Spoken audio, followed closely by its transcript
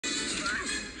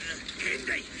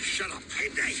Indy! Shut up!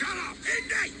 Indy! Shut up!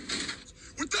 Indy!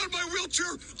 Without my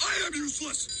wheelchair, I am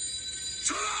useless!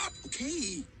 Shut up!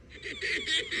 Okay.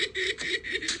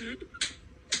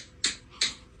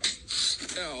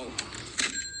 Ow.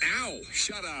 Ow!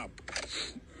 Shut up!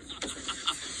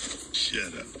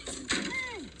 Shut up.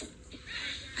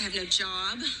 I have no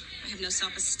job. I have no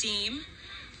self-esteem.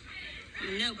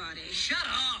 Nobody. Shut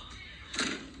up!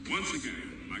 Once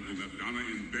again, Michael left Donna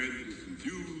in bed,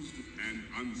 confused and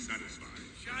unsatisfied.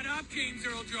 Shut up, James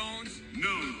Earl Jones.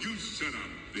 No, you shut up,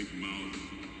 big mouth.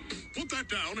 Put that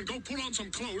down and go put on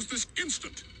some clothes this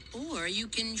instant. Or you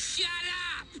can... Shut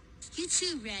up! You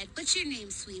too, Red. What's your name,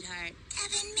 sweetheart?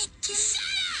 Kevin Mitchell. Shut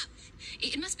up!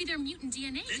 It must be their mutant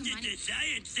DNA combining. The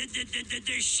science,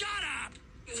 shut up!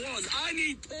 One, I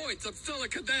need points. I'm still a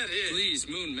cadet here. Please,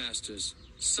 Moonmasters,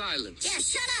 silence. Yeah,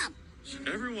 shut up!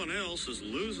 Everyone else is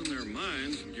losing their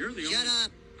minds, and you're the only... Shut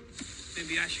up.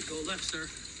 Maybe I should go left, sir.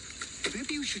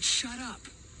 Maybe you should shut up.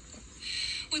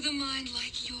 With a mind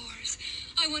like yours,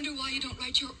 I wonder why you don't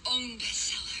write your own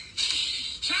bestseller.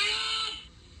 Shut up!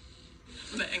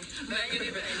 Bang,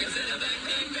 bangity, bang, bang,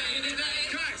 bang, bangity,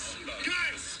 bang.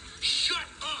 Guys, shut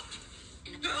up!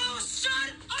 No,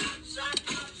 shut up! Shut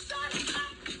up! Shut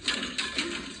up!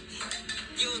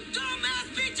 You dumbass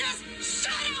bitches!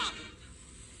 Shut up!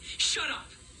 Shut up!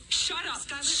 Shut up!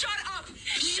 Shut up!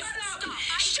 Shut up!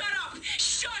 Shut up!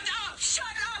 Shut up! Shut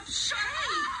up! Shut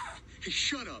up! Hey,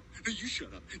 shut up. No, you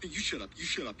shut up. No, you shut up. You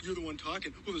shut up. You're the one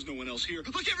talking. Well, there's no one else here.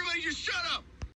 Look, everybody just shut up.